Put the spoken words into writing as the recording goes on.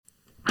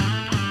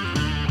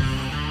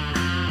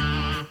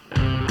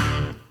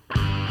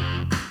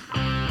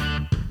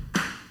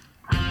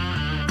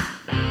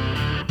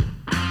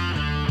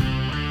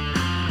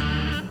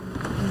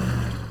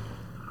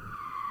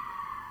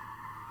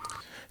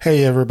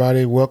Hey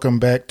everybody, welcome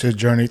back to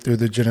Journey Through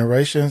the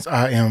Generations.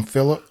 I am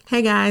Philip.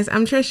 Hey guys,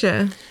 I'm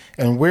Trisha.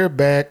 And we're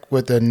back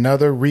with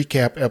another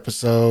recap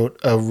episode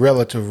of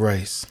Relative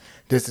Race.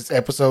 This is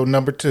episode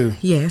number 2.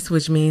 Yes,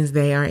 which means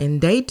they are in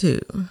day 2.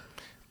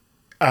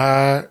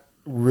 I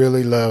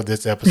really love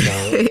this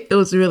episode. It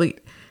was really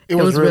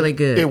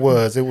good. It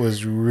was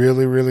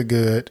really, really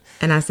good.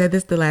 And I said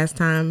this the last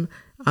time,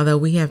 although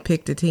we have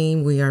picked a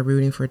team, we are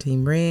rooting for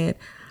Team Red.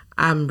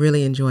 I'm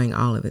really enjoying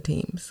all of the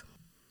teams.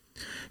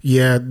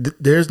 Yeah,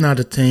 there's not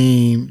a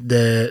team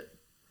that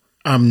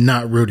I'm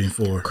not rooting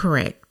for.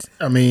 Correct.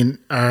 I mean,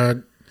 I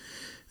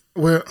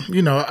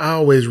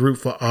always root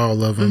for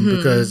all of them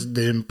because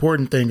the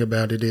important thing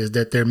about it is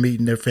that they're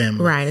meeting their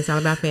family. Right. It's all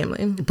about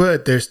family.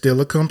 But there's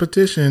still a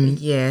competition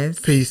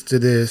piece to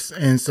this.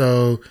 And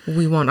so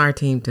we want our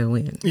team to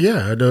win.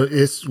 Yeah,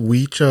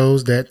 we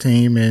chose that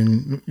team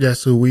and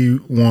that's who we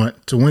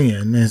want to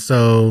win. And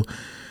so,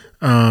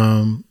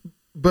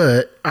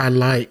 but I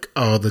like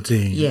all the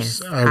teams.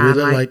 Yes. I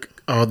really like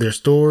all their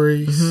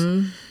stories.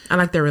 Mm-hmm. I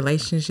like their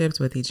relationships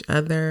with each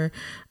other.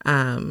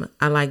 I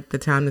like the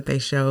time that they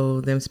show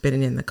them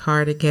spinning in the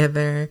car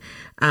together.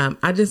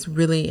 I just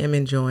really am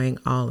enjoying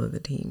all of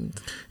the teams.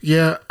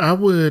 Yeah, I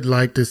would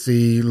like to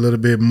see a little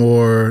bit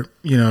more,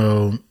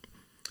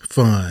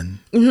 fun.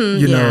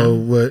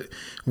 And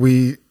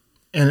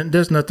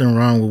there's nothing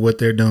wrong with what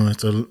they're doing.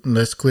 So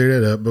let's clear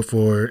that up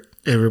before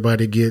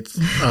everybody gets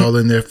all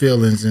in their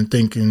feelings and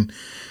thinking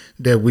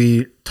that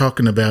we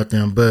talking about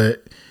them.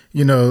 But,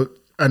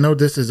 I know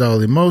this is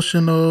all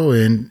emotional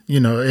and,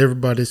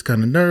 everybody's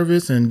kind of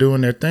nervous and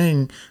doing their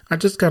thing. I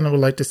just kind of would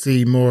like to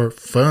see more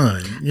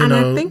fun,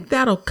 I think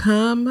that'll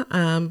come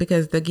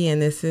because, again,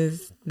 this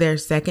is their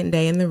second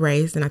day in the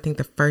race. And I think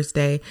the first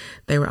day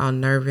they were all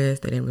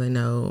nervous. They didn't really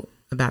know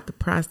about the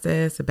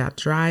process, about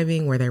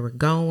driving, where they were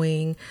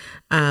going.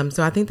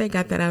 So I think they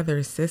got that out of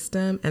their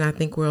system. And I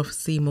think we'll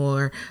see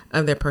more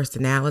of their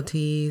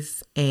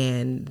personalities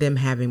and them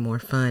having more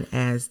fun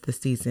as the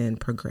season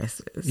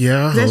progresses.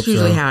 Yeah, that's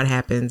usually how it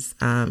happens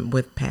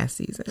with past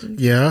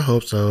seasons. Yeah, I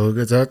hope so.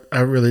 Because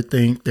I really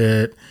think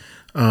that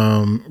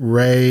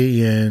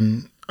Ray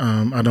and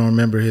I don't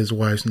remember his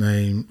wife's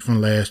name from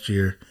last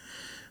year.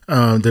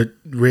 The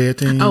red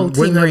team. Oh,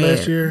 Team Red.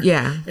 Last year?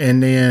 Yeah.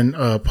 And then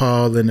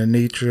Paul and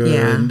Anitra.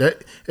 Yeah. And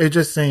it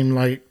just seemed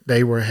like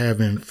they were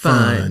having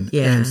fun.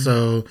 Yeah. And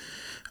so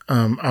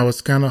I was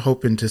kind of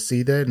hoping to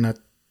see that, and I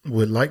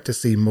would like to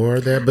see more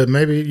of that. But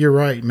maybe you're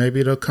right.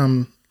 Maybe it'll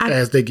come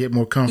as they get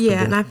more comfortable.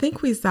 Yeah, and I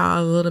think we saw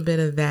a little bit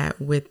of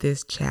that with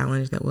this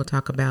challenge that we'll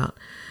talk about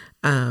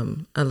a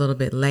little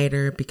bit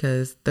later,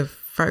 because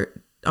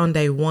on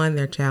day 1,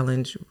 their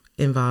challenge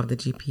involved the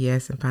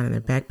GPS and finding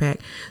their backpack.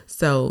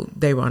 So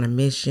they were on a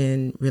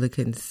mission, really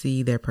couldn't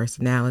see their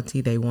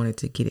personality. They wanted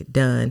to get it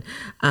done.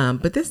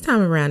 But this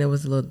time around,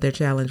 their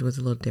challenge was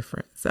a little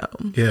different. So,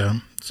 yeah.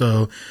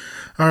 So,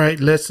 all right,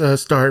 let's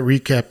start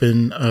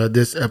recapping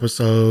this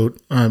episode.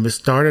 It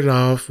started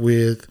off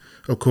with,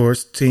 of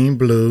course, Team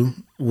Blue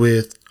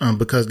with,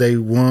 because they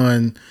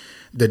won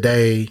the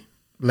day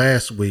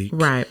last week,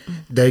 right?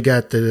 They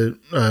got the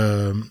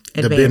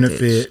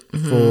benefit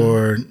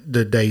for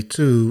the day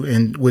 2,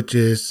 and which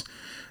is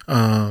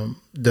the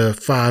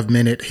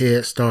 5-minute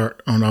head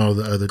start on all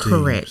the other teams.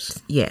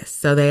 Correct. Yes.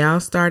 So they all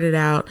started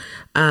out.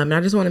 And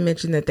I just want to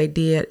mention that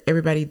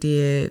everybody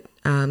did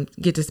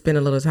get to spend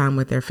a little time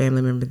with their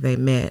family members they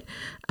met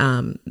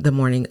the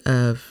morning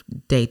of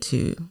day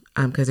 2,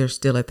 because they're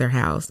still at their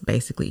house,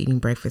 basically eating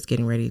breakfast,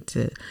 getting ready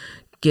to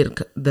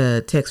get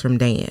the text from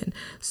Dan.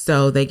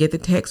 So they get the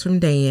text from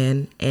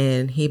Dan,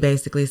 and he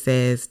basically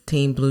says,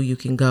 Team Blue, you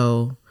can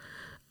go.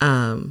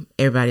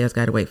 Everybody else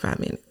got to wait 5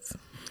 minutes.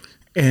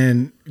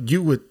 And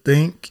you would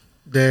think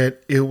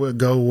that it would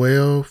go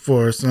well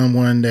for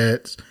someone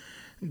that's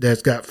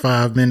got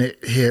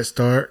 5-minute head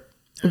start.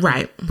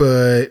 Right.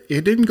 But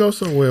it didn't go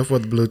so well for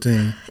the blue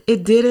team.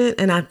 It didn't.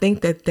 And I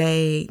think that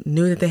they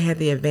knew that they had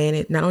the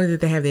advantage. Not only did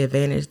they have the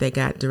advantage, they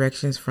got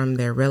directions from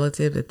their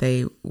relative that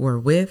they were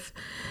with.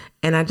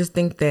 And I just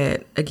think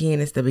that,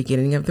 again, it's the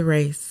beginning of the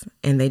race,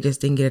 and they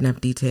just didn't get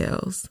enough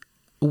details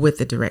with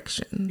the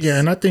directions. Yeah,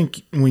 and I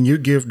think when you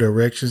give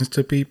directions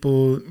to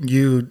people,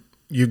 you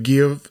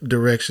give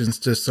directions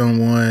to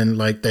someone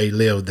like they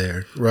live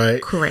there,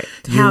 right?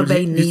 Correct. How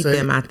they need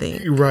them, I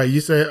think. Right. You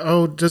say,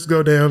 oh, just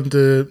go down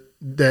to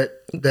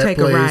that Take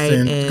place a right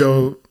and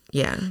go.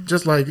 Yeah.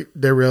 Just like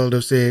their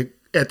relative said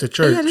at the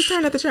church. Yeah, just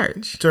turn at the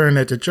church. Turn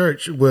at the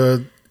church.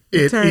 Well,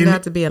 it turned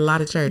out to be a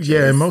lot of churches.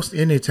 Yeah, in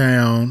any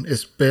town,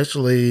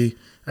 especially,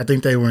 I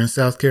think they were in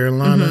South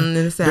Carolina. In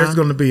the South. There's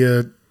going to be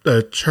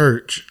a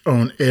church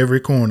on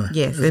every corner.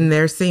 Yes, and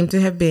there seemed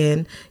to have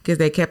been, because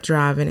they kept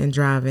driving,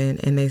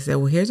 and they said,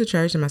 well, here's a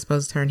church. Am I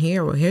supposed to turn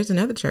here? Well, here's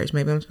another church.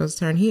 Maybe I'm supposed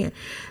to turn here.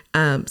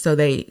 So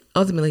they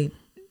ultimately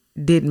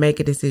did make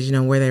a decision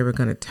on where they were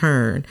going to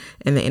turn,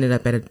 and they ended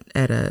up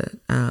at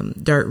a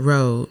dirt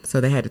road,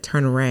 so they had to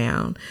turn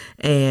around.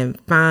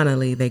 And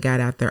finally, they got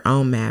out their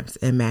own maps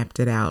and mapped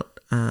it out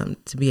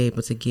to be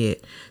able to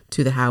get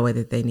to the highway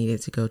that they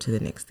needed to go to the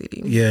next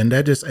city. Yeah, and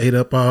that just ate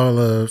up all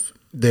of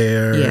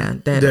their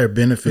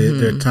benefit,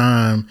 their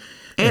time.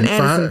 And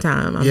add some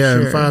time, I'm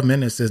sure. And 5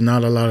 minutes is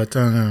not a lot of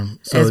time.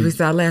 So, as we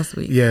saw last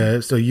week. Yeah,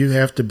 so you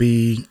have to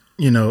be,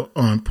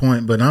 on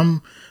point. But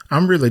I'm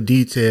really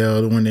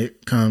detailed when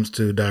it comes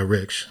to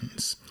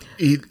directions.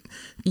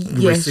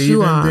 Receiving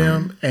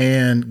them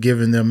and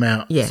giving them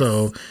out. Yes.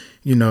 So,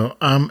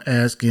 I'm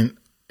asking,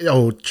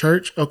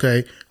 church?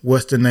 Okay,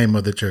 what's the name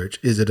of the church?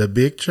 Is it a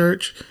big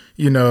church?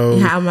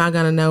 How am I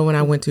going to know when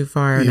I went too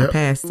far and I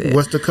passed it?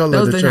 What's the color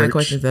of the church? Those are the kind of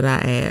questions that I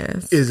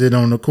ask. Is it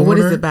on the corner? What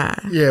is it by?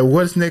 Yeah,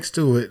 what's next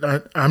to it?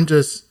 I'm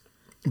just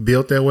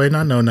built that way, and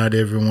I know not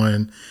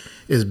everyone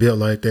is built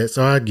like that,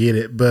 so I get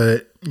it.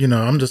 But,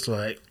 I'm just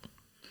like,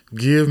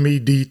 give me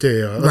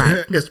detail,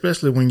 right?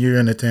 Especially when you're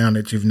in a town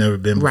that you've never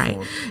been before.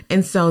 Right.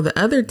 And so the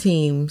other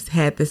teams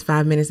had this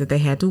 5 minutes that they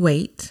had to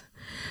wait.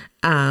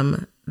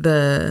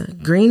 The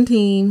green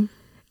team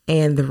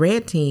and the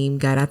red team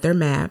got out their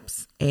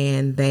maps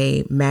and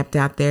they mapped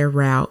out their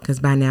route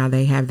because by now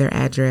they have their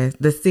address,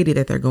 the city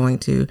that they're going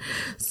to.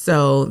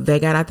 So they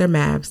got out their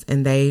maps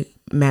and they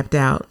mapped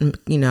out,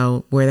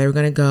 where they were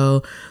going to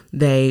go.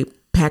 They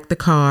packed the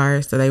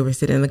car, so they were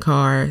sitting in the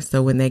car.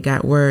 So when they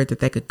got word that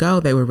they could go,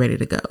 they were ready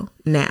to go.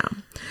 Now,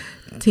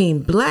 Team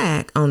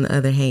Black, on the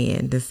other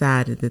hand,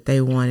 decided that they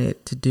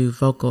wanted to do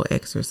vocal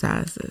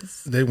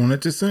exercises. They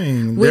wanted to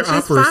sing. Which They're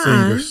is opera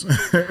fine, singers.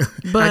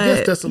 But I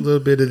guess that's a little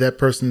bit of that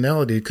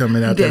personality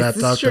coming out that I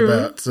talked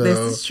about. So. This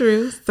is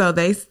true. So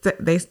they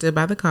stood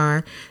by the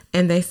car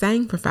and they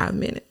sang for 5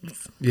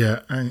 minutes.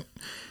 Yeah.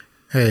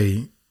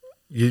 Hey,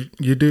 you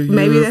do.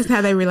 Maybe that's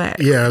how they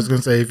relax. Yeah, I was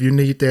going to say, if you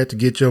need that to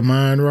get your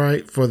mind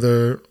right for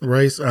the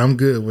race, I'm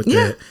good with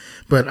that.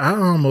 But I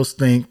almost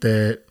think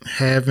that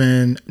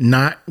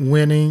not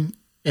winning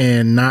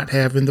and not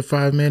having the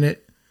 5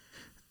 minute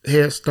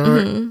head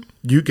start,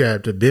 you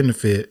got the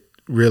benefit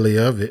really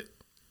of it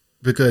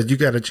because you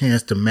got a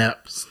chance to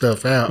map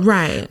stuff out.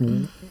 Right.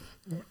 And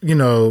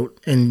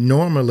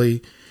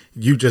normally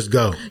you just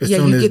go. As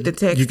soon you as get the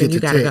text and you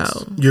got to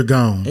go. You're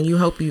gone. And you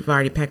hope you've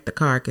already packed the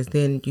car because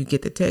then you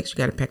get the text, you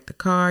got to pack the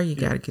car, you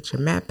got to get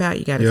your map out,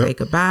 you got to say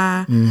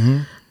goodbye.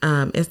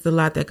 It's a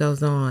lot that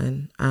goes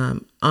on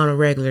a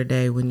regular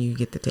day when you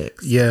get the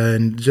text. Yeah,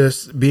 and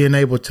just being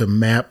able to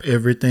map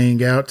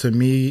everything out, to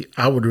me,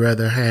 I would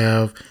rather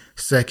have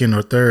second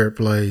or third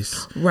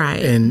place.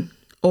 Right.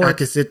 Or I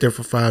could sit there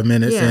for 5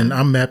 minutes and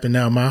I'm mapping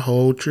out my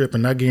whole trip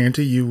and I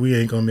guarantee you we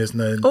ain't going to miss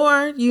nothing.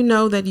 Or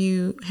that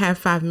you have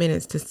 5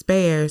 minutes to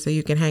spare so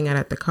you can hang out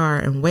at the car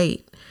and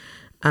wait.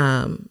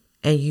 And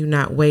you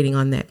not waiting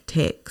on that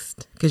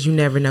text because you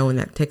never know when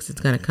that text is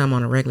going to come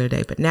on a regular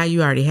day. But now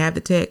you already have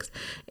the text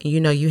and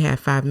you have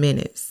 5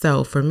 minutes.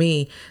 So for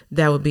me,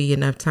 that would be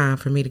enough time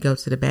for me to go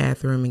to the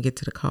bathroom and get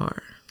to the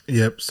car.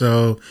 Yep.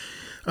 So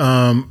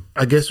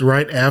I guess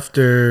right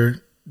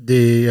after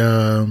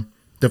the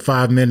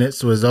 5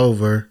 minutes was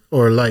over,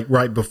 or like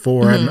right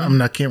before,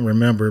 I can't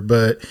remember,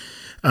 but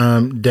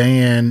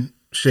Dan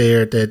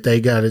shared that they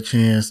got a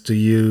chance to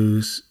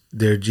use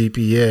their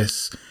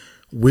GPS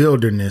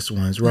wilderness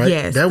ones, right?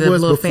 Yes, that the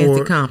was little before,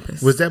 fancy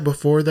compass. Was that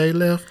before they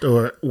left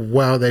or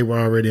while they were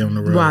already on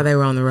the road? While they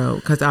were on the road,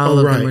 because all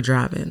of them were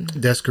driving.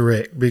 That's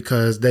correct,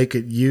 because they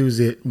could use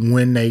it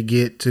when they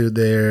get to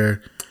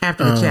their...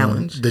 After the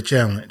challenge. The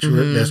challenge,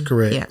 that's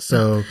correct. Yeah.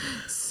 So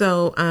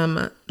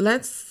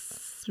let's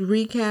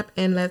recap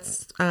and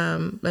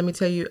let me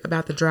tell you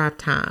about the drive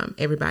time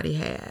everybody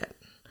had.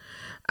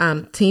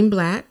 Team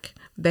Black,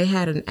 they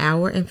had an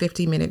hour and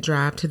 50-minute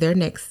drive to their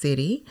next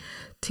city.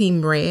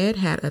 Team Red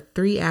had a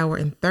 3 hour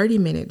and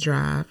 30-minute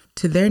drive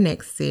to their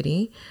next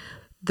city.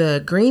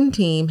 The green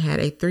team had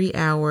a 3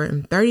 hour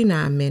and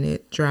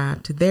 39-minute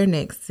drive to their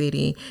next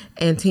city.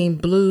 And Team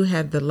Blue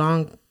had it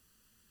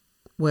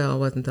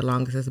wasn't the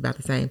longest, it's about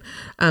the same.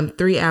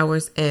 3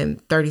 hours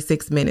and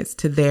 36 minutes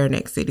to their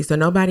next city. So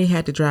nobody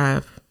had to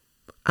drive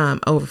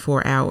over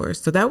 4 hours.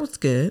 So that was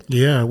good.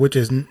 Yeah, which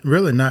is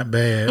really not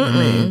bad. I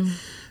mean,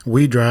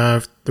 we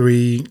drive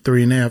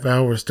 3.5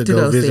 hours to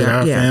go visit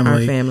our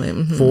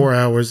family. 4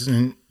 hours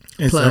in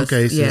plus, some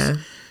cases. Yeah.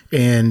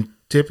 And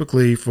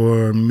typically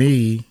for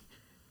me,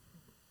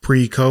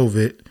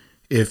 pre-COVID,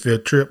 if a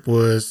trip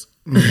was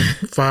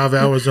 5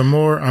 hours or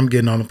more, I'm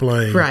getting on a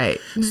plane. Right.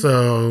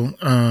 So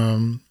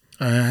I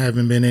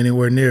haven't been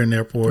anywhere near an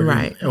airport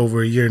in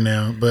over a year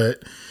now.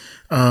 But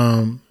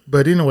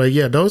anyway,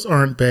 those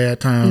aren't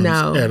bad times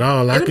at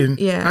all. I can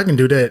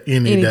do that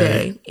any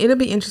day. It'll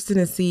be interesting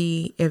to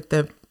see if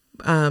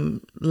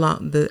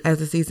as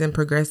the season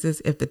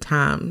progresses, if the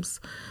times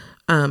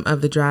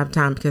of the drive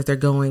time, because they're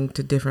going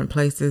to different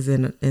places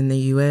in the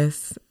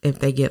U.S., if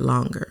they get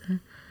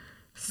longer.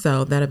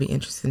 So that'll be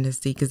interesting to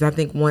see, because I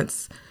think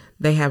once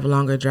they have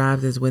longer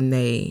drives is when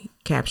they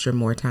capture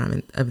more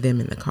time of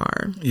them in the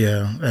car.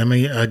 Yeah, I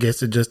mean, I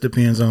guess it just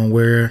depends on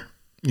where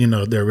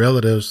their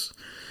relatives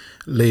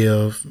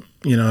live,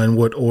 in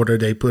what order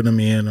they put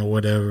them in or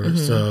whatever.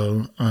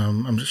 So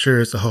I'm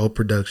sure it's a whole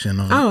production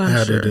on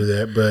how to do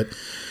that.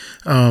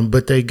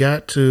 But they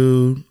got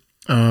to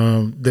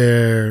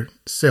their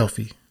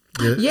selfie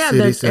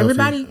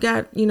Everybody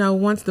got,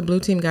 once the blue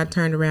team got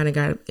turned around and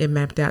got it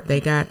mapped out, they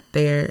got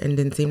there and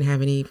didn't seem to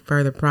have any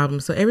further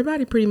problems. So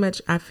everybody pretty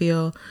much, I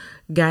feel,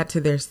 got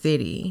to their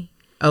city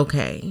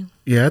okay.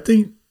 Yeah,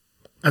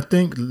 I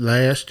think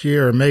last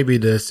year or maybe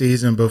the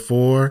season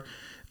before,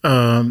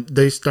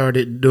 they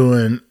started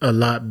doing a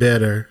lot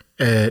better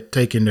at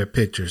taking their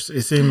pictures.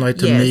 It seemed like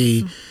to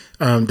me,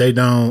 they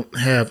don't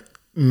have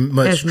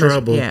much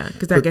trouble.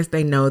 Because I guess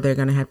they know they're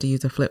going to have to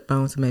use a flip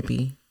phone, so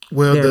maybe.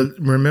 Well,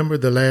 remember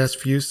the last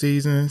few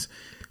seasons,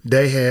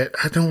 they had,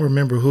 I don't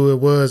remember who it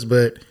was,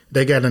 but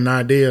they got an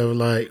idea of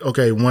like,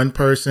 okay, one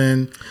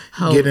person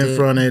get in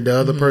front of it, the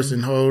other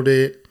person hold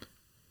it.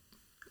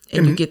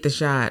 And you get the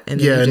shot.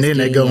 And then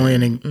they go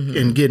in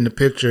and get in the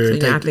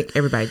picture. So, I think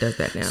everybody does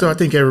that now. So I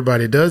think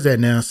everybody does that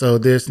now. So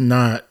there's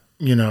not,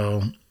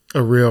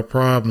 a real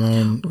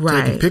problem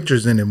taking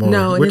pictures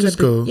anymore, which is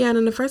cool. Yeah, and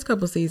in the first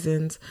couple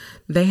seasons,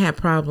 they had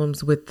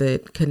problems with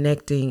the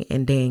connecting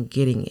and then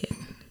getting it.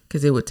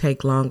 Because it would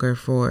take longer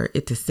for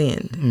it to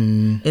send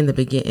in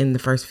the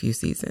first few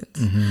seasons.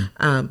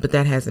 But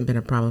that hasn't been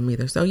a problem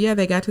either. So yeah,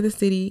 they got to the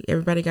city.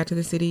 Everybody got to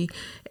the city.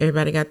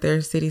 Everybody got their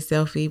city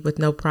selfie with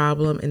no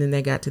problem. And then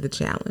they got to the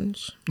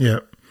challenge.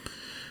 Yep.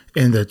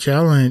 And the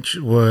challenge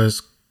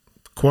was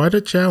quite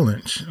a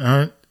challenge.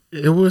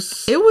 It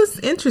was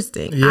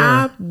interesting. Yeah.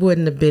 I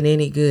wouldn't have been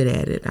any good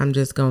at it. I'm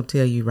just going to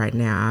tell you right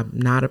now. I'm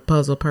not a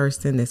puzzle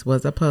person. This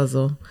was a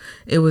puzzle.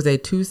 It was a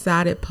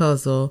 2-sided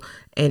puzzle,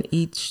 and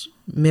each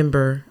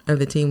member of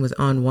the team was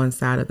on one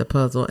side of the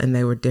puzzle, and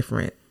they were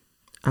different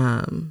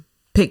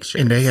pictures.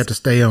 And they had to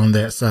stay on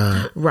that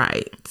side.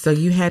 Right. So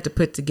you had to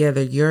put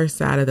together your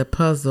side of the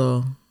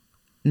puzzle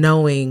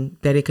knowing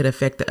that it could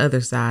affect the other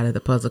side of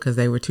the puzzle because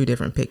they were two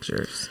different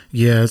pictures.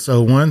 Yeah.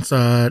 So one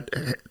side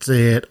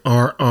said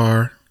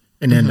RR,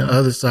 and then the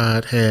other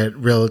side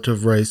had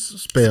relative race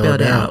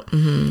spelled out.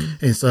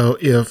 And so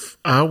if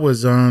I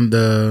was on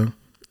the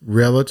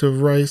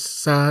relative race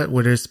side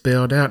where they're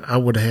spelled out, I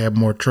would have had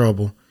more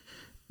trouble,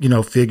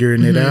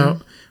 figuring it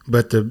out.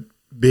 But the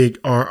big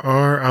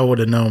RR, I would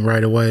have known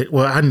right away.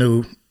 Well, I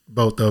knew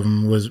both of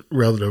them was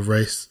relative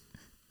race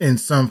in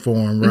some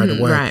form right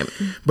away. Right.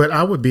 But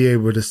I would be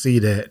able to see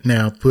that.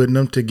 Now, putting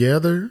them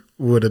together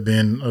would have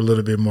been a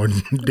little bit more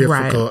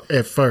difficult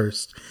at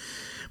first.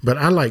 But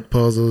I like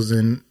puzzles,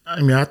 and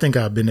I think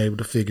I've been able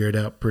to figure it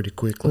out pretty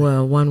quickly.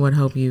 Well, one would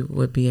hope you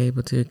would be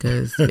able to,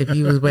 because if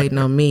you was waiting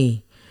on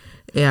me,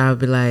 I'd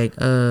be like,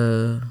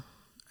 I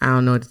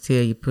don't know what to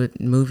tell you.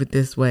 Move it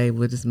this way.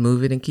 We'll just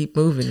move it and keep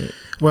moving it.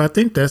 Well, I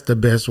think that's the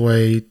best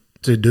way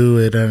to do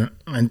it,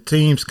 and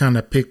teams kind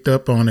of picked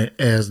up on it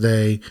as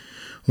they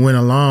went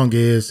along.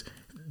 Is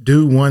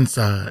do one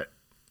side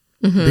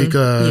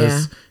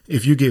because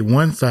if you get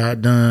one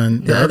side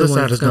done, the other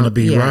side is going to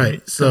be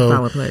right.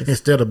 So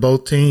instead of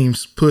both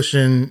teams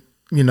pushing,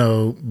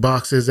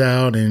 boxes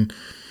out and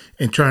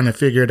trying to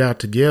figure it out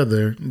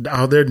together,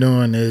 all they're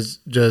doing is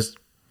just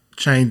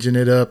changing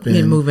it up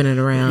and moving it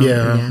around.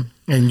 Yeah.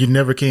 And you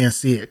never can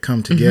see it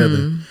come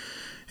together.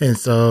 And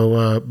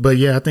so, but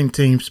yeah, I think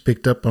teams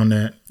picked up on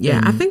that.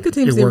 Yeah, I think the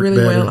teams did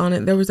really well on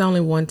it. There was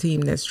only one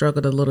team that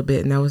struggled a little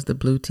bit, and that was the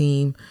blue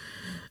team.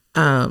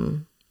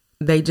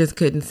 They just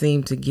couldn't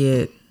seem to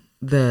get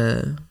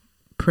the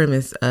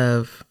premise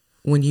of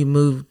when you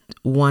moved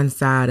one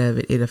side of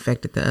it, it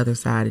affected the other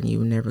side, and you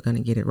were never going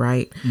to get it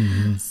right.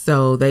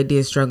 So they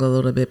did struggle a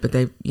little bit, but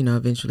they,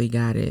 eventually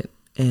got it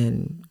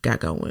and got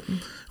going.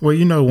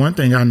 Well, one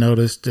thing I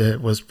noticed that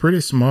was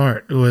pretty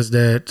smart was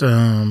that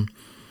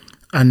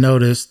I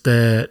noticed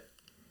that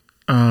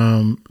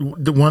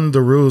one of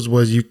the rules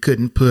was you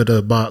couldn't put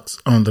a box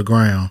on the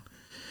ground,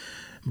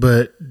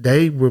 but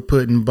they were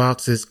putting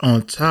boxes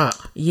on top.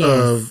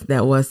 Yes,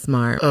 that was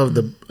smart. Of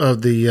the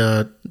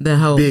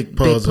whole big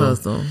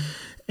puzzle.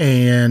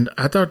 And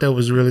I thought that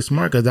was really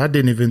smart because I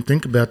didn't even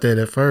think about that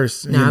at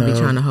first. No, I'd be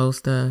trying to hold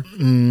stuff.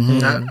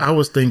 I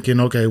was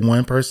thinking, okay,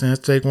 one person has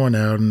to take one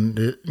out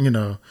and,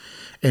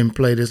 and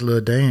play this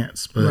little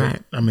dance.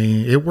 But,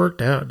 it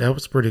worked out. That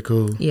was pretty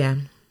cool. Yeah.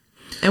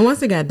 And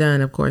once it got done,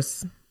 of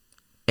course,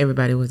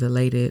 everybody was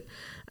elated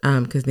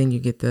because then you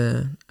get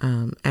the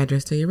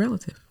address to your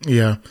relative.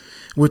 Yeah,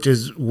 which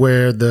is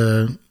where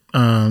the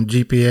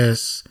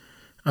GPS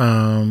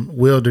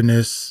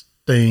wilderness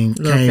thing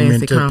came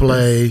into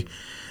play.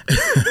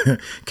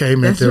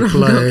 That's what I'm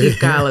gonna keep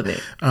calling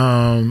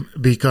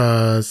it.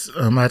 Because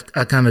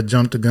I kind of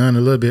jumped the gun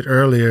a little bit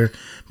earlier,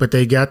 but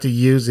they got to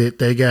use it.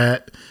 They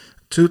got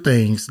two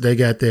things. They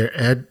got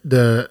their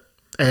the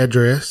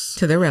address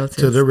to their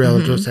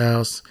relative's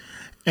house,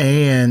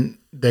 and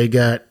they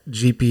got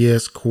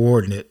GPS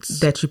coordinates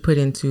that you put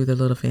into the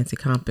little fancy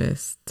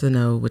compass to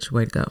know which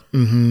way to go.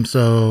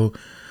 So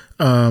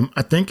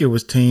I think it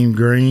was Team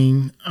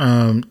Green.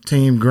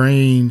 Team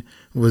Green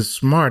was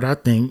smart, I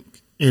think,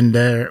 in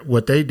there.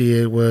 What they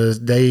did was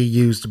they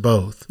used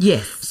both.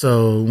 Yes.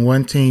 So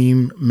one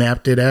team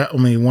mapped it out.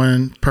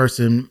 One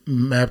person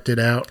mapped it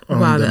out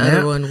on while the the map,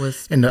 other one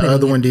was and the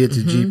other one did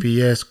the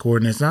GPS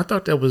coordinates. And I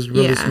thought that was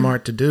really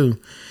smart to do.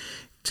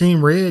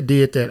 Team Red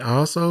did that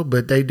also,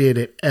 but they did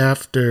it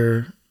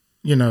after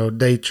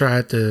they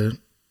tried to,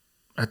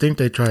 I think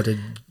they tried to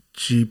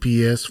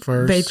GPS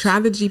first. They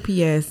tried the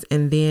GPS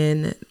and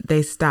then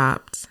they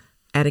stopped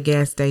at a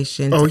gas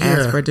station to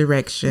ask for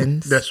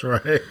directions. That's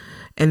right.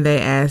 And they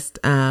asked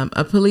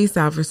a police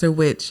officer,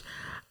 which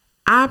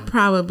I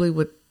probably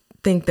would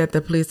think that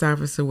the police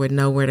officer would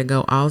know where to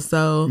go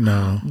also.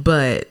 No.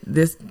 But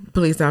this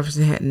police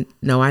officer had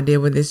no idea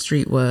where this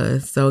street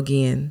was. So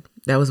again,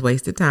 that was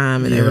wasted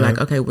time. And they were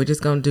like, okay, we're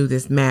just going to do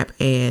this map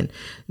and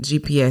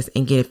GPS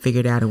and get it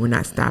figured out, and we're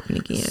not stopping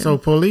again. So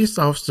police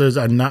officers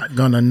are not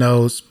going to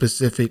know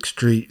specific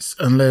streets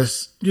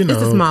unless, it's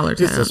a smaller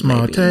town. It's a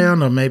small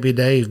town, or maybe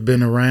they've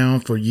been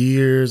around for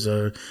years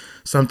or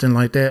something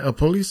like that. A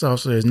police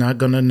officer is not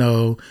going to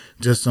know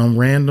just some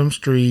random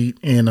street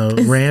in a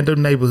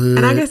random neighborhood.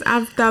 And I guess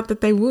I've thought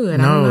that they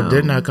would. No,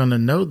 they're not going to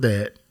know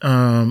that.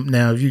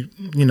 Now, if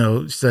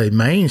you say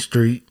Main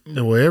Street,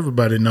 well,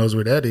 everybody knows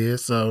where that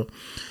is, so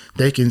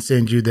they can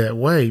send you that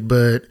way.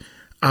 But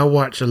I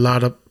watch a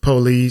lot of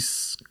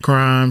police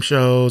crime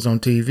shows on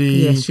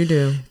TV. Yes, you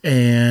do.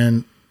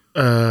 And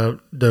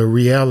the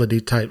reality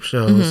type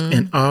shows,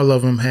 and all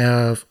of them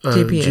have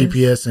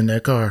GPS in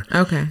their car.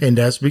 Okay. And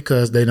that's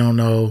because they don't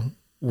know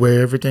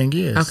where everything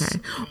is.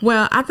 Okay.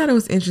 Well, I thought it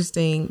was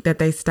interesting that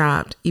they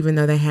stopped, even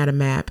though they had a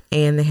map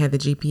and they had the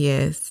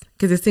GPS,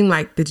 because it seemed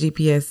like the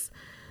GPS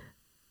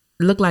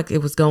looked like it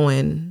was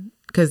going,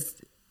 because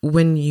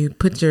when you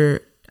put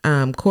your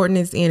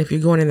coordinates in, if you're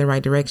going in the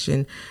right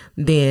direction,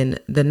 then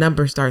the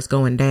number starts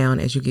going down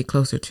as you get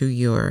closer to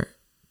your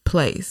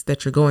place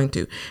that you're going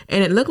to.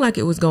 And it looked like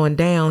it was going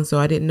down, so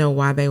I didn't know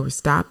why they were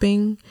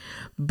stopping.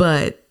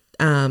 But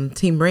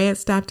Team Red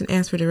stopped and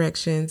asked for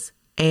directions,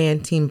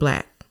 and Team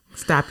Black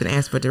stopped and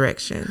asked for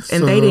directions.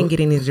 And they didn't get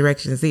any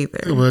directions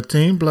either. Well,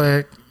 Team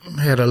Black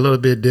had a little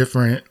bit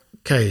different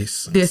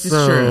case. This is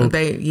true.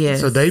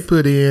 So they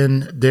put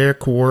in their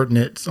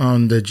coordinates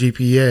on the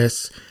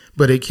GPS,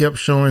 but it kept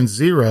showing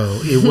 0.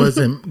 It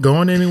wasn't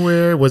going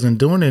anywhere. It wasn't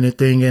doing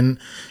anything. And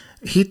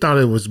he thought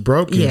it was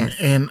broken. Yes.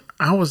 And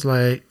I was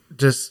like,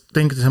 just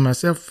thinking to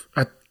myself,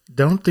 I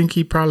don't think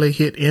he probably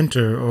hit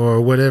enter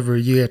or whatever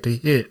you had to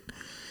hit.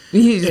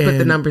 He just put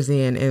the numbers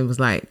in and was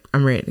like,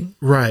 I'm ready.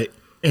 Right.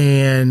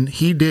 And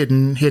he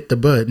didn't hit the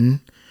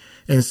button.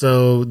 And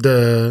so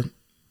the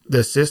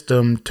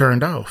system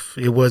turned off.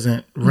 It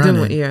wasn't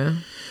running. Yeah.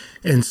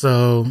 And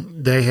so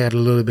they had a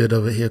little bit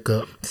of a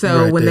hiccup.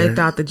 So when they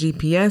thought the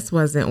GPS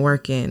wasn't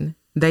working,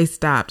 they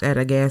stopped at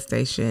a gas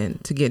station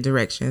to get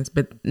directions,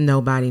 but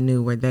nobody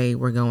knew where they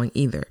were going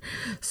either.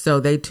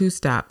 So they too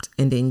stopped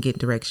and didn't get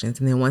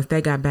directions. And then once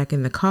they got back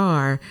in the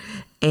car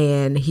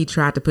and he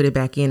tried to put it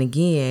back in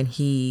again,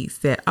 he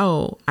said,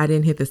 oh, I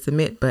didn't hit the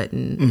submit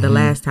button the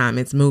last time.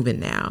 It's moving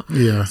now.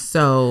 Yeah.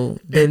 So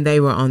then they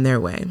were on their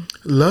way.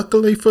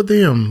 Luckily for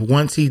them,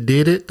 once he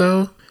did it,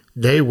 though,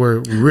 they were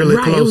really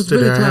close to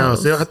their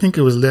house. I think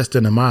it was less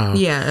than a mile.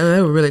 Yeah,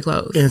 they were really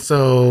close. And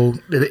so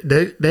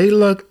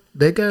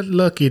they got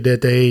lucky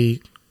that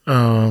they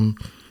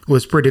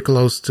was pretty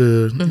close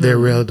to their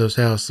relative's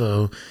house.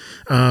 So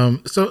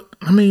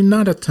I mean,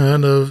 not a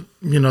ton of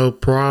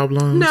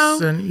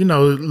problems and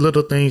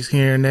little things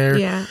here and there.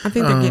 Yeah, I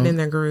think they're getting in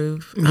their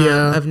groove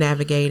of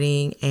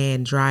navigating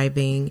and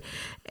driving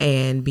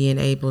and being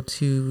able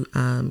to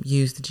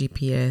use the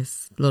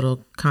GPS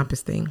little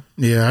compass thing.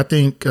 Yeah, I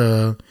think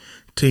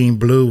Team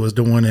Blue was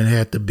the one that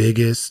had the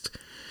biggest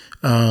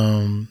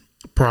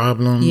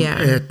problem.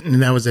 Yeah.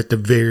 And that was at the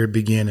very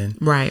beginning.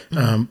 Right.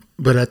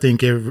 But I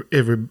think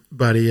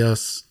everybody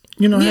else,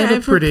 had a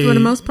pretty... For the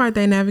most part,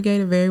 they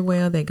navigated very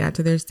well. They got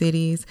to their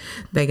cities.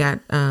 They got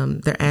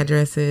their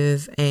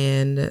addresses.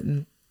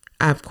 And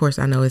of course,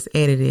 I know it's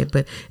edited,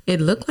 but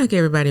it looked like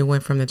everybody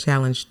went from the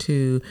challenge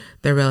to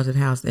their relative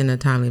house in a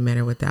timely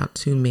manner without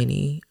too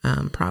many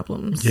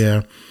problems.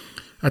 Yeah.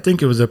 I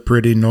think it was a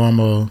pretty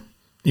normal,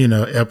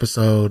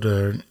 episode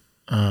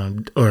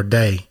or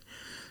day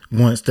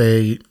once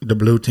the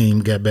blue team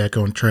got back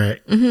on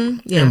track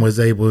and was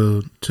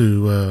able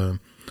to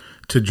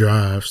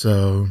drive.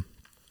 So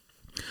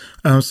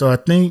I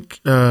think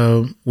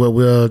what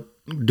we'll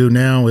do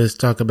now is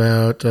talk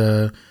about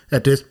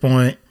at this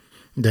point,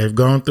 they've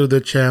gone through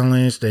the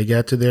challenge, they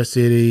got to their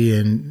city,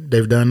 and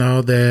they've done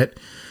all that,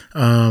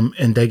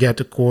 and they got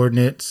the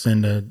coordinates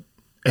and the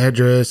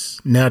address.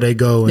 Now they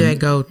go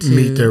to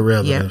meet their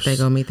relatives. Yeah, they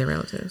go meet their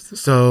relatives.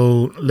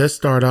 So let's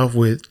start off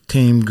with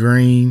Team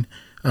Green.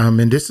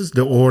 And this is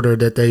the order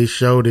that they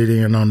showed it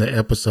in on the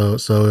episode.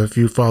 So if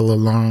you follow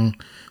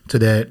along to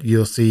that,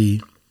 you'll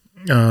see.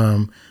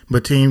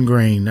 But Team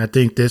Green, I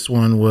think this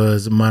one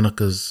was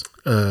Monica's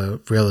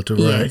relative,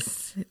 right?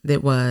 Yes,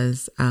 it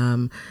was.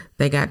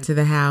 They got to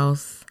the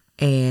house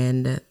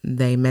and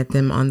they met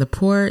them on the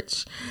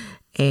porch.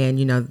 And,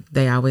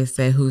 they always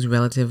say, whose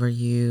relative are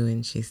you?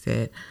 And she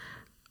said,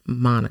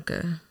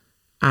 Monica,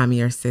 I'm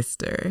your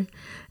sister.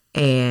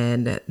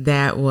 And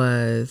that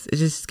was, it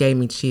just gave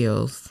me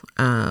chills.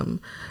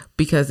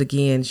 Because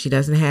again, she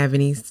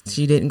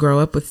didn't grow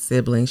up with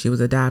siblings. She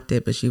was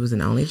adopted, but she was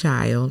an only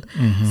child.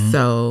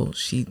 So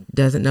she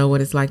doesn't know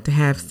what it's like to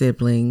have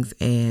siblings,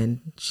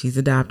 and she's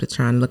adopted,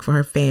 trying to look for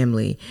her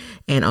family.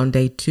 And on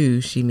day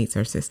 2, she meets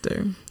her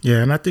sister.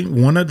 Yeah. And I think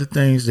one of the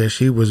things that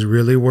she was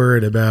really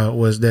worried about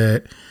was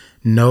that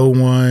no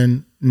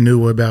one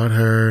knew about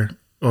her,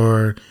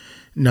 or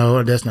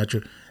no, that's not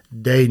true.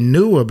 They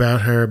knew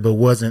about her, but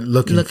wasn't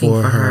looking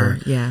for her.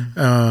 Yeah.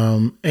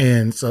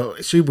 And so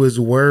she was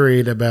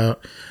worried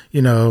about,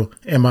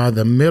 am I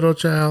the middle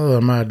child? Or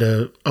am I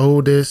the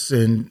oldest?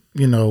 And,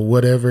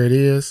 whatever it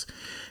is.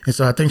 And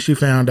so I think she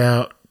found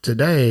out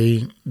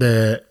today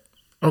that,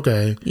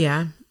 okay.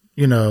 Yeah.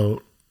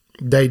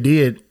 They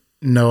did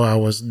know I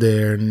was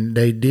there, and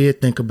they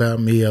did think about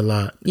me a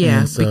lot.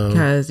 Yeah,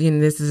 because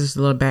this is just a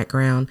little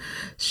background.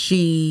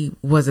 She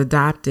was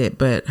adopted,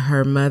 but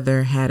her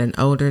mother had an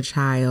older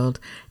child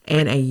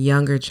and a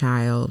younger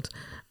child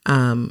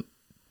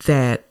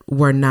that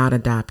were not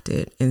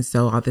adopted. And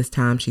so all this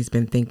time she's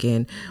been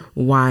thinking,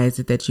 why is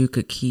it that you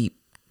could keep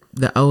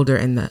the older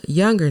and the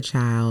younger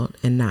child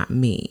and not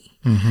me?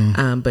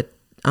 But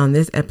on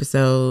this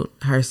episode,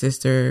 her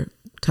sister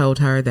told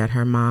her that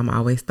her mom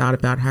always thought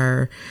about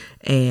her,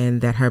 and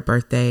that her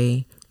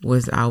birthday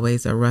was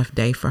always a rough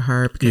day for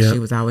her because she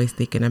was always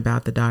thinking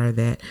about the daughter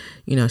that,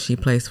 she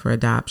placed for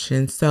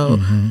adoption. So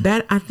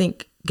that, I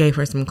think, gave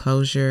her some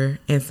closure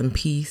and some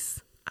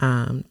peace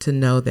to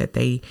know that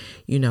they,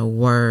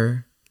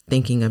 were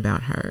thinking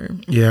about her.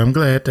 Yeah, I'm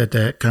glad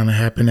that kind of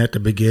happened at the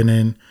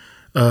beginning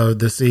of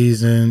the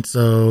season.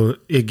 So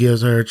it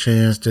gives her a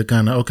chance to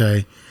kind of,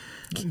 okay,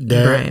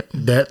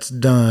 that's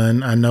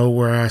done. I know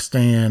where I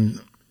stand.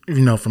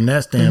 From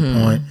that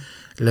standpoint,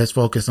 let's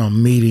focus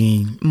on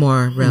meeting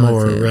more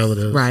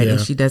relatives. Right. Yeah.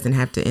 And she doesn't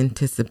have to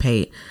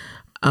anticipate,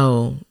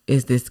 oh,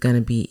 is this going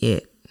to be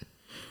it?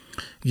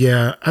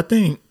 Yeah, I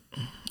think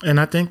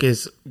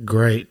it's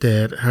great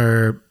that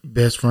her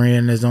best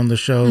friend is on the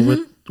show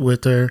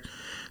with her,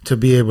 to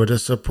be able to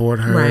support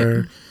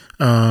her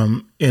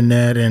in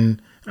that.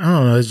 And I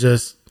don't know, it's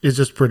just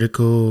pretty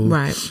cool.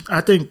 Right. I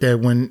think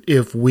that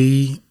if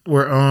we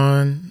were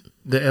on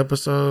the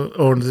episode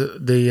or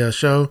the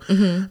show,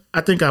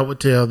 I think I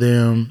would tell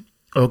them,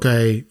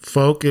 okay,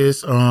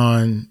 focus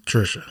on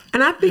Trisha.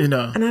 And I think,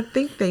 and I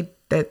think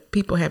that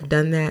people have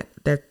done that.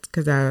 That's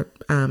because I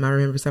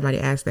remember somebody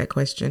asked that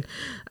question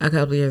a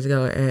couple of years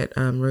ago at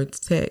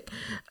Roots Tech.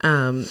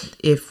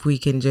 If we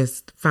can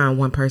just find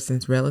one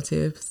person's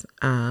relatives,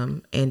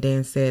 and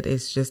Dan said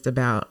it's just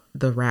about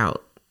the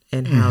route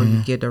and how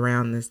you get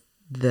around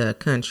the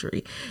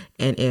country,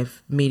 and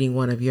if meeting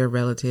one of your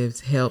relatives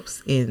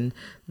helps in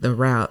the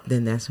route,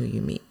 then that's who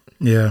you meet.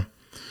 Yeah,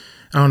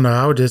 I don't know.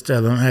 I would just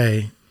tell them,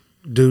 hey,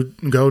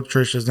 go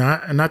Trisha's,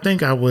 and I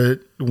think I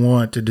would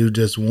want to do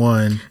just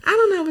one. I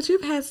don't know, but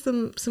you've had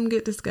some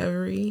good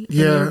discovery in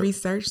your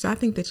research, so I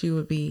think that you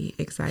would be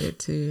excited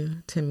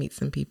to meet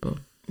some people.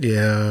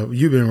 Yeah,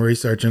 you've been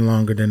researching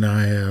longer than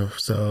I have,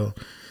 so.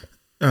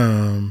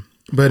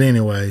 But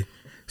anyway,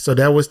 so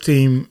that was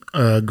Team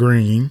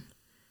Green.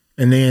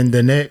 And then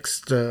the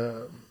next...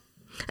 I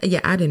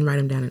didn't write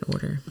them down in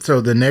order.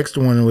 So the next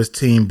one was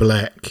Team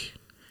Black.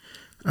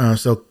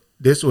 So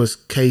this was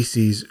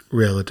Casey's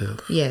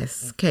relative.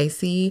 Yes.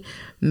 Casey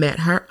met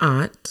her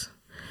aunt.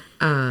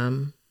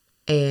 And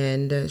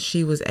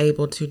she was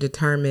able to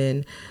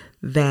determine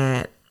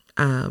that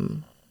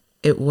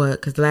it was...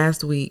 Because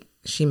last week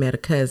she met a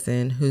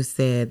cousin who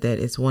said that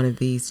it's one of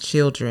these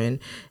children.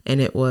 And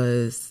it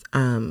was...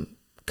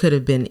 could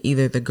have been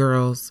either the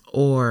girls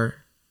or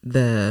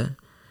the...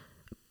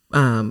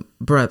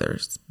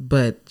 brothers,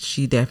 but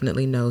she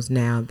definitely knows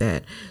now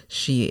that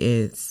she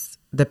is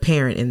the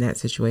parent in that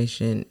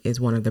situation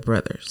is one of the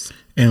brothers,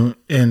 and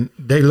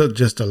they look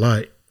just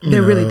alike. They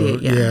really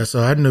did. Yeah.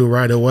 So I knew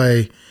right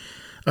away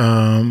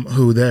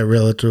who that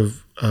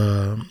relative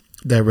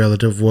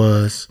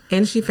was,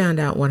 and she found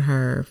out what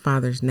her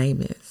father's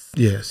name is.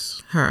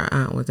 Yes, her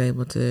aunt was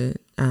able to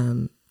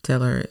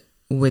tell her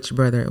which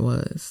brother it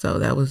was, so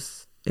that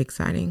was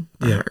exciting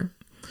for her.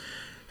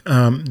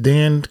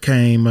 Then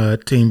came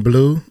Team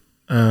Blue.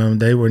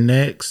 They were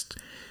next,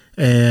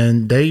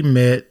 and they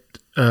met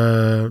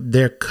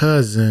their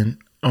cousin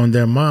on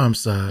their mom's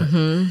side.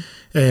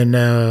 And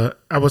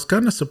I was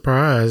kind of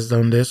surprised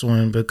on this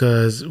one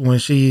because when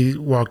she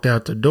walked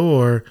out the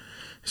door,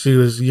 she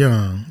was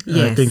young.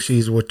 Yes. I think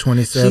she's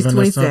 27 she's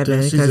 27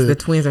 or something. Because the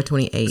twins are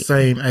 28.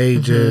 Same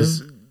age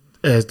as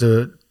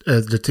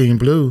the Team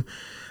Blue.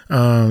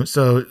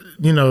 So,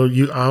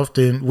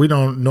 we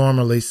don't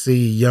normally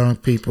see young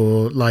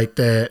people like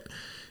that.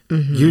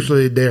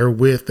 Usually they're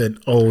with an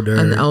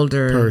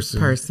older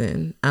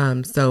person.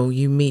 So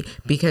you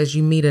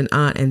meet an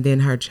aunt and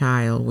then her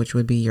child, which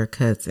would be your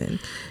cousin.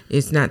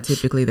 It's not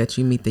typically that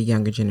you meet the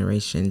younger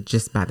generation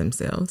just by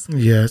themselves.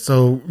 Yeah.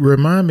 So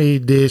remind me,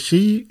 did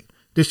she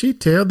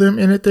tell them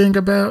anything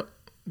about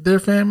their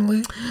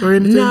family or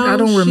anything? No, I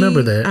don't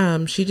remember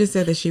that. She just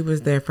said that she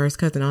was their first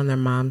cousin on their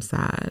mom's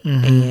side,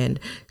 and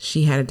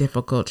she had a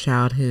difficult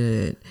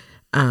childhood.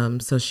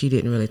 So she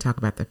didn't really talk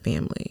about the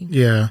family.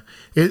 Yeah,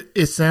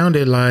 it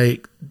sounded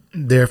like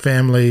their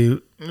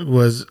family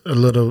was a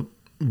little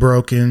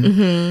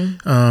broken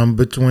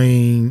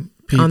between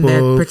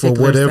people for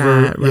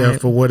whatever side,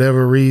 right. for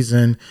whatever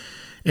reason,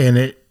 and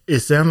it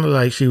sounded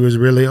like she was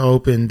really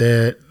hoping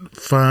that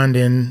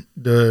finding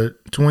the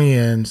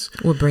twins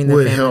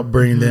would help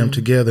bring them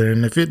together.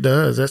 And if it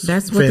does, that's what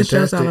fantastic. the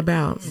show's all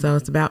about. So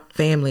it's about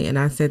family. And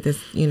I said this,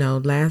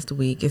 last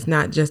week, it's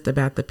not just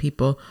about the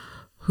people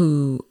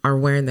who are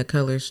wearing the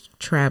colors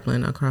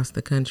traveling across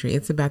the country.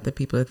 It's about the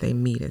people that they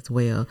meet as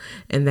well.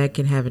 And that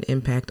can have an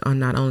impact on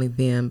not only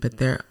them, but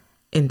their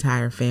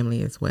entire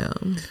family as well.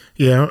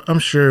 Yeah, I'm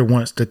sure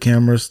once the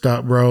camera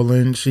stopped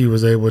rolling, she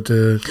was able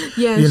to,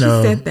 she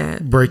said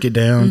that. break it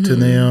down to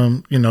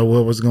them,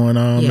 what was going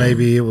on. Yeah.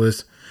 Maybe it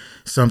was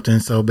something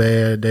so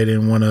bad they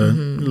didn't want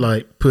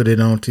to put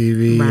it on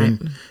TV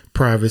and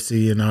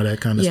privacy and all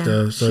that kind of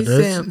stuff. So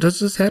that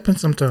just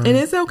happens sometimes. And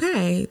it's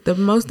okay. The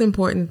most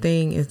important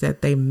thing is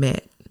that they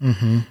met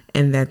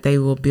and that they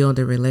will build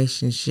a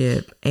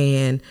relationship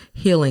and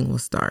healing will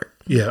start.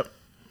 Yep,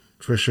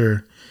 for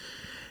sure.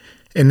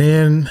 And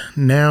then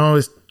now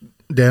it's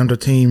down to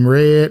Team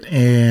Red,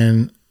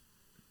 and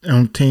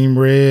on Team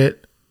Red,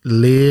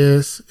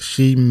 Liz,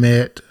 she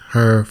met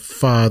her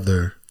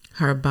father.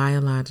 Her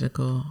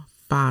biological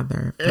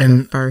father for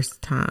the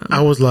first time.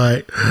 I was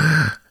like...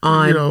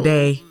 on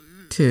day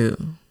 2.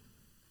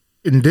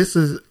 And this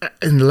is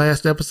in the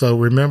last episode.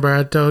 Remember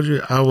I told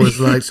you I was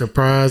like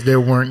surprised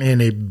there weren't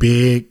any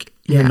big,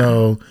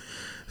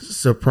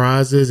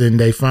 surprises, and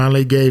they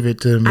finally gave it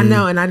to me. I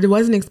know, and I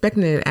wasn't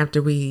expecting it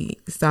after we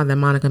saw that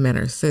Monica met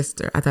her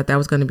sister. I thought that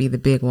was going to be the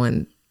big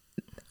one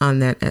on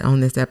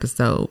this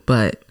episode,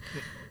 but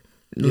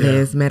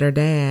Liz met her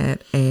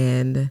dad,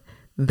 and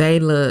they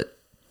look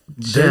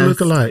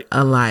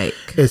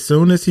alike. As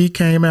soon as he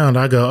came out,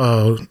 I go,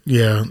 "Oh,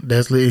 yeah,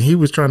 that's Liz." He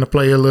was trying to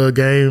play a little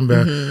game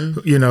about,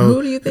 who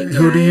do you think?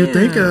 Why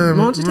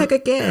don't you take a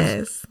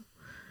guess?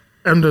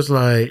 I'm just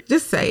like...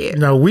 Just say it.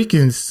 No, we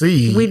can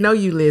see. We know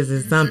you Liz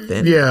is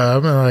something. Yeah,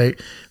 I'm like,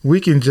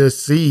 we can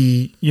just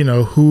see,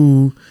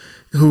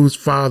 whose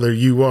father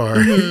you are.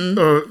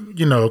 Or,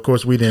 of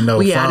course, we didn't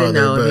know father. I didn't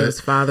know if he was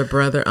father,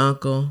 brother,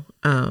 uncle.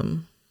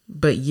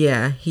 But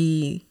yeah,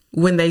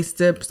 when they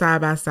stood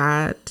side by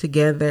side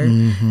together,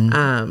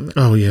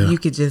 you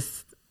could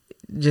just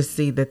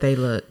see that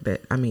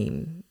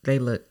they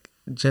look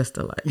just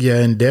alike. Yeah,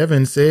 and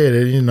Devin said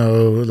it,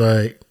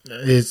 like,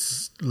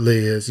 it's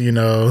Liz,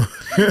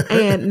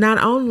 And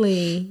not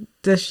only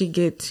does she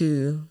get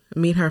to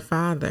meet her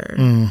father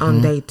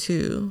on day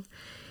 2,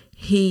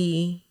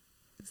 he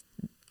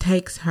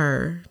takes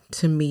her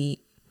to meet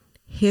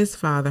his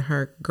father,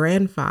 her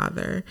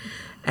grandfather,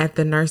 at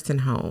the nursing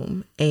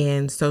home.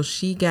 And so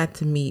she got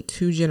to meet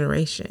 2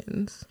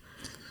 generations.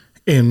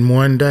 In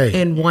one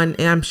day. And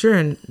I'm sure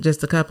in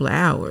just a couple of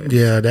hours.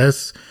 Yeah,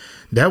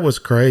 that was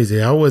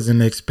crazy. I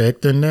wasn't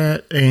expecting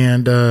that.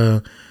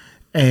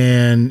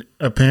 And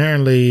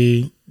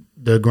apparently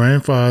the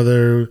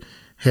grandfather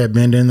had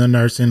been in the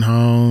nursing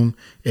home.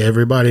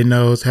 Everybody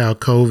knows how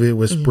COVID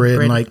was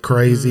spreading like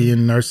crazy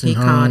in nursing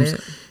homes.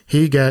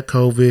 He got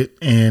COVID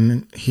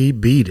and he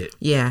beat it.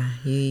 Yeah,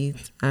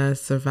 he's a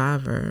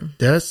survivor.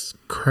 That's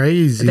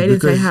crazy. They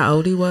didn't say how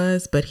old he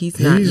was, but he's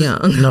not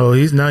young. No,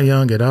 he's not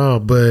young at all.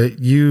 But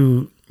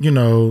you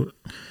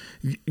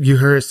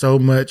heard so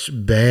much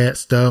bad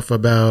stuff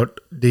about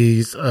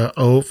these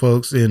old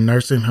folks in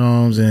nursing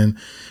homes and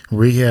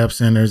rehab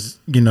centers,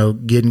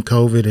 getting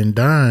COVID and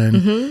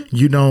dying.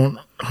 You don't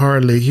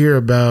hardly hear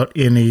about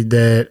any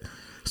that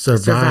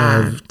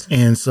survived.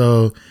 And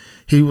so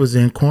he was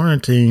in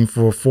quarantine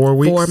for 4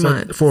 weeks. 4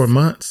 months. 4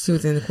 months. He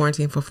was in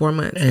quarantine for 4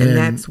 months. And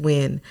that's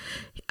when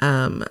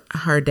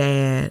her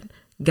dad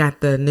got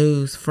the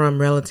news from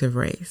Relative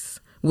Race,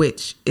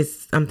 which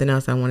is something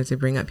else I wanted to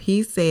bring up.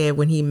 He said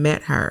when he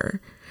met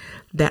her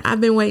that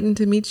I've been waiting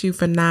to meet you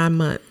for 9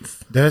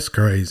 months. That's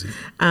crazy.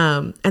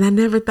 And I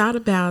never thought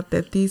about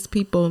that these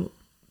people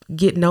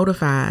get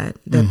notified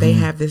that they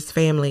have this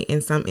family, in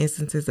some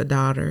instances a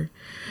daughter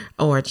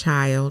or a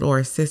child or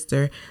a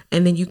sister,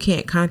 and then you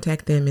can't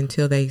contact them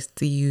until they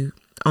see you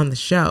on the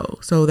show.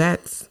 So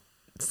that's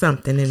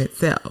something in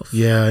itself.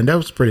 Yeah, and that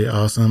was pretty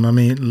awesome. I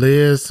mean,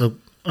 Liz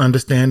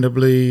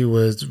understandably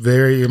was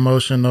very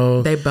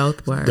emotional. They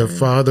both were. The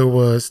father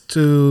was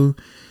too.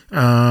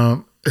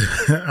 I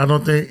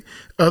don't think,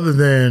 other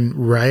than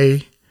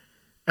Ray,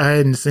 I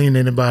hadn't seen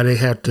anybody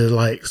have to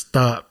like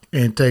stop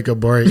and take a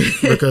break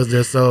because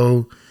they're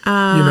so,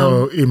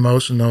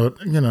 emotional.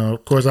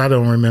 Of course, I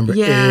don't remember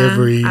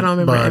everybody. I don't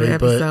remember every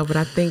episode, but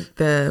I think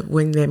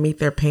when they meet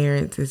their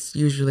parents, it's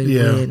usually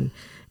when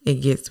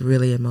it gets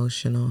really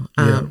emotional.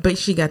 But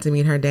she got to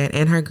meet her dad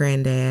and her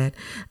granddad.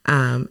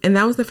 And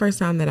that was the first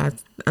time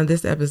that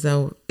this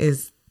episode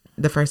is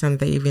the first time that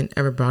they even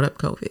ever brought up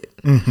COVID.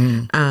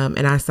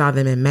 And I saw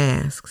them in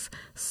masks.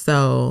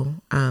 So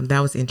that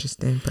was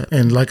interesting. But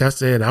and like I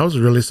said, I was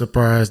really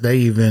surprised they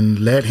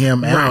even let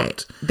him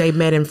out. They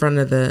met in front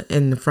of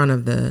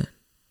the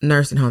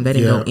nursing home. They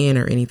didn't go in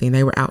or anything.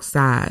 They were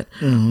outside.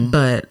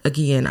 But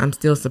again, I'm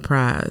still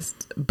surprised.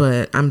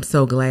 But I'm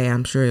so glad.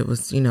 I'm sure it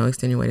was,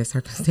 extenuating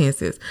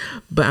circumstances.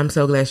 But I'm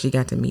so glad she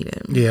got to meet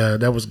him. Yeah,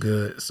 that was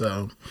good.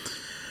 So,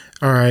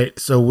 all right.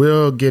 So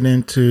we'll get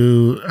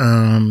into,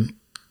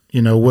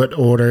 what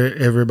order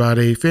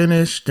everybody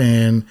finished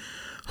and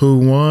who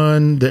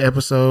won the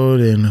episode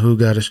and who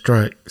got a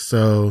strike.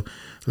 So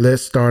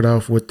let's start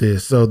off with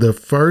this. So the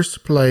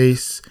first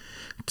place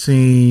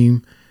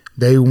team,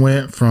 they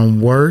went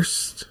from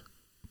worst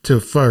to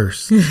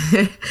first.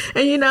 And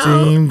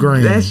Team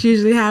Green. That's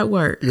usually how it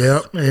works.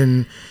 Yep.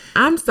 And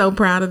I'm so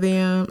proud of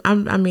them.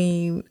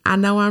 I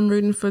know I'm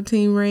rooting for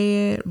Team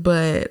Red,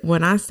 but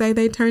when I say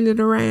they turned it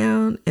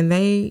around and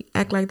they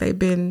act like they've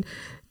been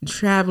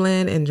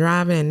traveling and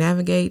driving and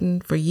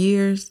navigating for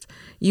years,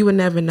 you would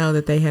never know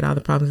that they had all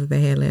the problems that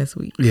they had last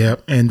week.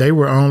 Yep. And they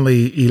were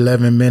only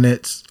 11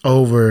 minutes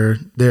over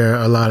their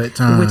allotted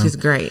time. Which is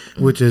great.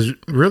 Which is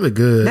really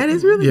good. That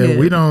is really good. Yeah,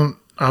 we don't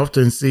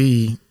often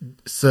see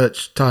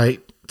such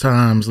tight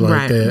times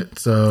like that.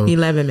 So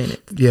 11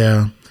 minutes.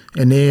 Yeah.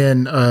 And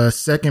then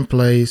second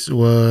place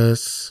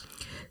was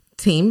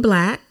Team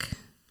Black.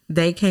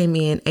 They came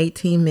in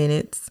 18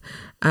 minutes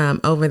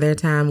over their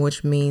time,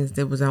 which means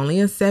there was only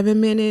a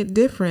 7-minute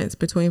difference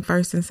between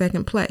first and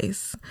second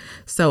place.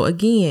 So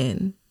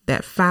again,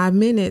 that 5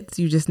 minutes,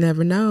 you just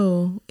never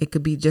know. It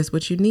could be just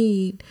what you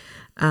need.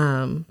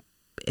 And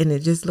it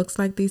just looks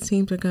like these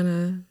teams are going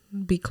to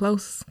be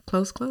close.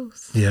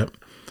 Yep.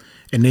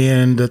 And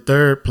then the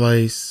third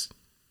place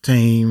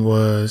team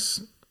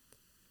was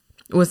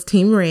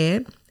Team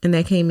Red, and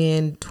they came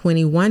in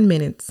 21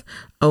 minutes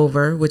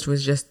over, which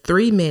was just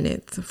 3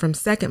 minutes from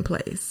second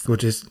place.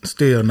 Which is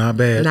still not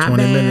bad. 20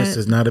 minutes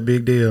is not a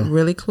big deal.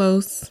 Really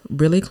close.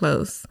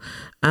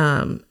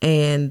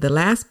 And the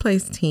last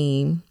place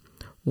team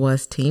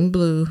was Team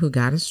Blue, who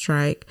got a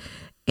strike.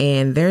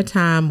 And their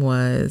time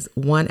was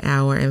 1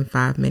 hour and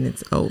 5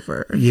 minutes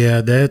over.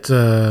 Yeah, that's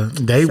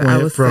they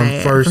went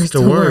from first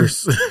to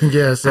worst.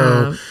 Yeah,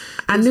 so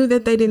I knew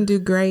that they didn't do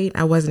great.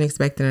 I wasn't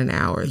expecting an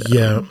hour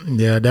though.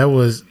 Yeah, that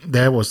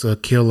was a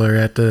killer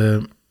at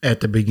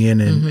the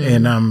beginning.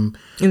 And I'm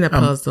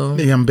puzzle.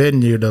 I'm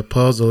betting you the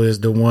puzzle is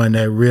the one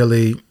that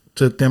really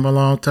took them a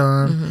long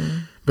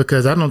time.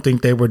 Because I don't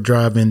think they were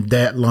driving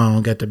that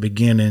long at the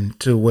beginning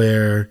to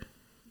where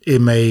it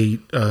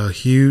made a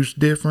huge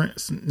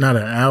difference. Not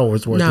an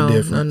hour's worth of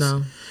difference.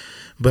 No.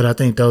 But I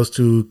think those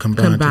two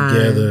combined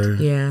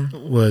together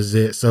was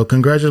it. So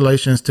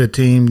congratulations to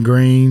Team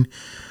Green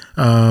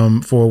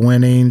for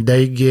winning.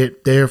 They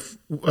get their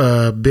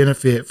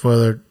benefit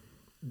for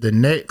the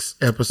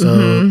next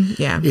episode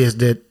is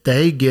that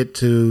they get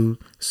to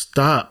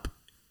stop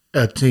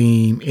a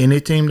team, any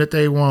team that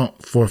they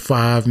want, for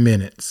 5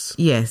 minutes.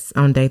 Yes,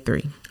 on day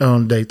 3.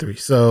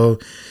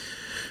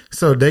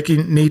 So they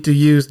need to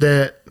use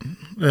that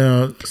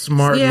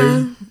smartly.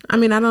 Yeah, I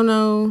don't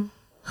know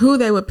who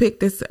they would pick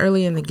this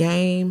early in the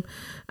game.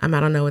 I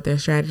don't know what their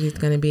strategy is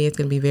going to be. It's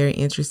going to be very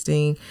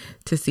interesting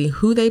to see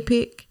who they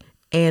pick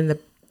and the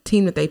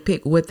team that they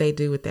pick, what they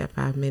do with that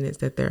 5 minutes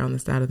that they're on the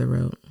side of the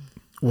road.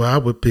 Well, I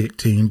would pick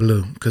Team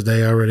Blue because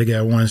they already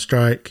got one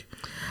strike.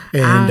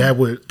 And that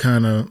would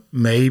kind of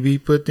maybe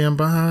put them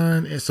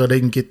behind so they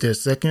can get their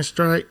second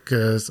strike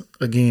because,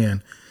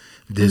 again,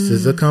 this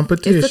is a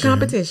competition. It's a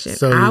competition.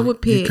 So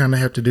you kind of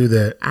have to do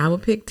that. I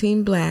would pick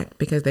Team Black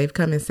because they've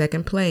come in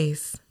second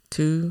place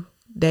 2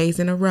 days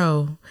in a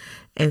row.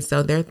 And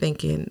so they're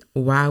thinking,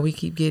 while we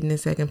keep getting in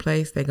second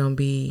place, they're going to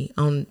be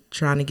on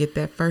trying to get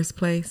that first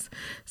place.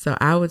 So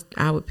I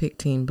would pick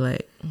Team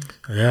Black.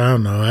 Yeah, I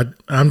don't know.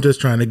 I'm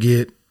just trying to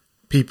get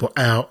people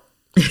out.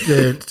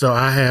 So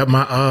I have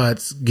my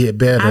odds get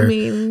better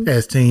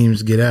as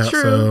teams get out.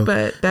 True, so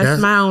but that's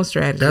my own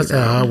strategy. That's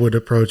how I would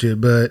approach it.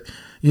 But,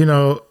 we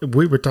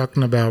were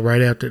talking about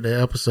right after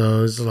the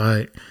episode, it's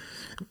like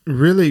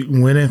really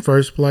winning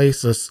first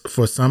place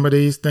for some of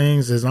these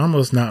things is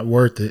almost not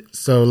worth it.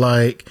 So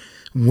like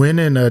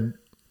winning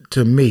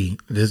to me,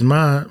 this is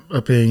my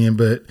opinion,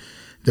 but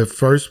the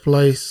first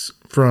place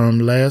from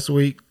last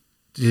week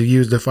to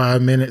use the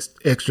 5 minutes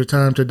extra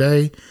time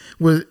today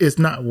it's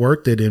not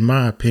worth it in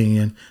my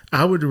opinion.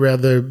 I would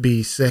rather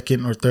be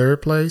second or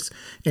third place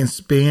and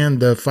spend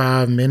the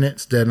 5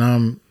 minutes that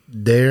I'm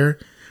there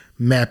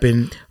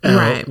mapping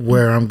out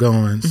where I'm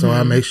going. So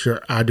I make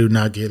sure I do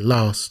not get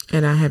lost.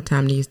 And I have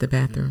time to use the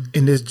bathroom.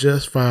 And it's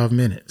just 5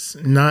 minutes.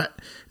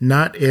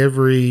 Not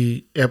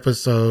every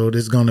episode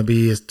is going to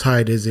be as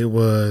tight as it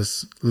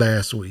was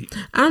last week.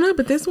 I don't know,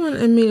 but this one,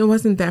 it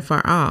wasn't that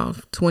far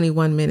off.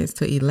 21 minutes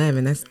to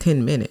 11. That's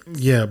 10 minutes.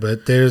 Yeah,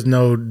 but there's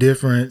no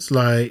difference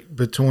like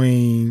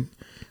between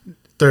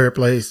third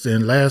place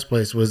and last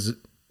place was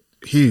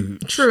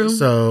huge. True.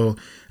 So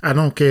I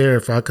don't care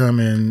if I come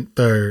in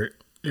third.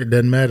 it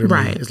doesn't matter to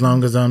Right. me. As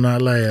long as I'm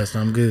not last,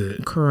 I'm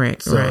good.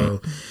 Correct. So Right.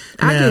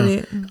 I now, get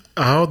it.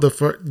 all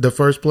the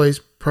first place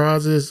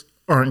prizes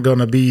aren't going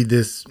to be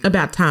this.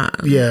 About time.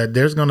 Yeah,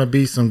 there's going to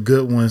be some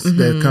good ones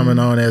that coming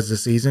on as the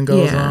season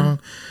goes Yeah. on.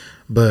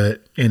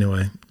 But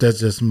anyway, that's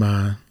just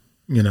my,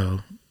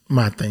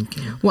 my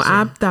thinking. Well,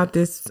 I thought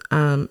this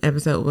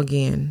episode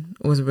again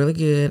was really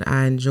good.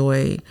 I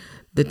enjoyed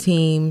the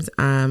teams.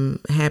 I'm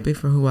happy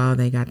for who all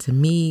they got to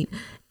meet,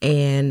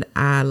 and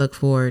I look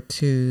forward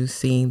to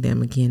seeing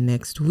them again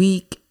next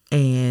week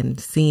and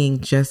seeing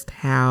just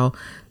how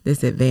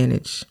this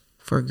advantage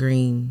for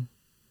Green.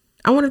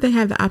 I wonder if they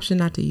have the option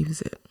not to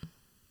use it.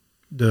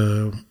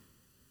 The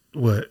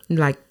what?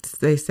 Like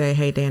they say,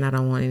 "Hey Dan, I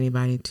don't want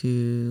anybody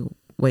to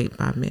wait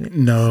 5 minutes."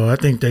 No, I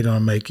think they're gonna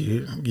make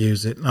you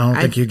use it. I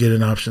don't think you get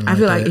an option. I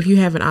feel that. like if you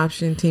have an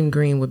option, Team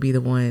Green would be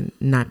the one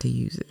not to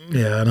use it.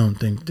 Yeah, I don't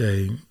think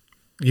they.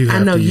 You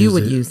have I know to you use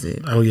would it. use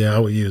it. Oh yeah, I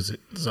would use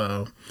it.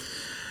 So,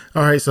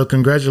 all right. So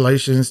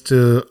congratulations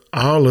to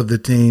all of the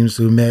teams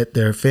who met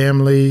their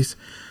families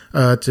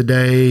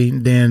today.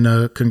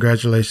 Then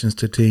congratulations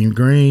to Team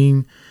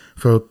Green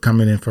for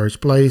coming in first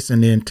place,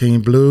 and then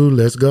Team Blue.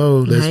 Let's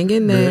go. Let's Hang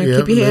in there.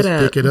 Keep your head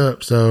up. Pick it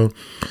up. So.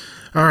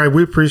 All right,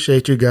 we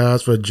appreciate you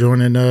guys for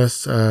joining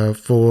us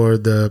for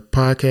the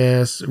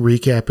podcast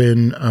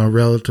recapping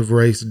Relative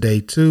Race Day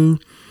 2.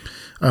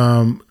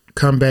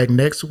 Come back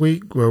next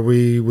week where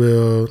we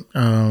will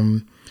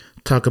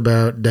talk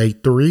about Day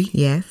 3.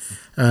 Yes.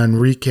 And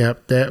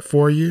recap that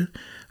for you.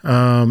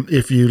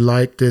 If you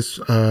like this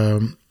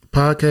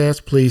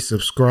podcast, please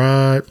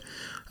subscribe.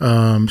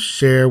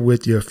 Share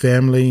with your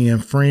family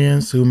and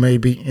friends who may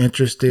be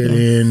interested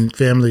in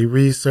family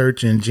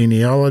research and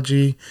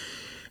genealogy.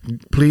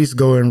 Please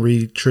go and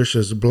read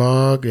Trisha's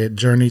blog at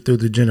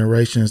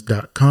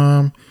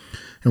journeythroughthegenerations.com.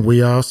 And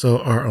we also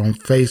are on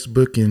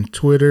Facebook and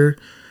Twitter.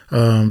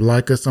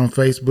 Like us on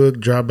Facebook,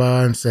 drop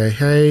by and say,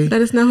 hey.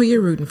 Let us know who you're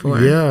rooting for.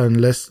 Yeah,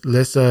 and let's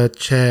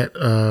chat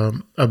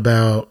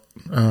about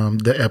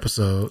the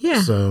episode.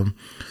 Yeah. So,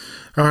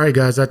 all right,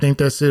 guys, I think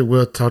that's it.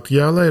 We'll talk to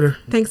y'all later.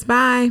 Thanks.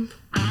 Bye.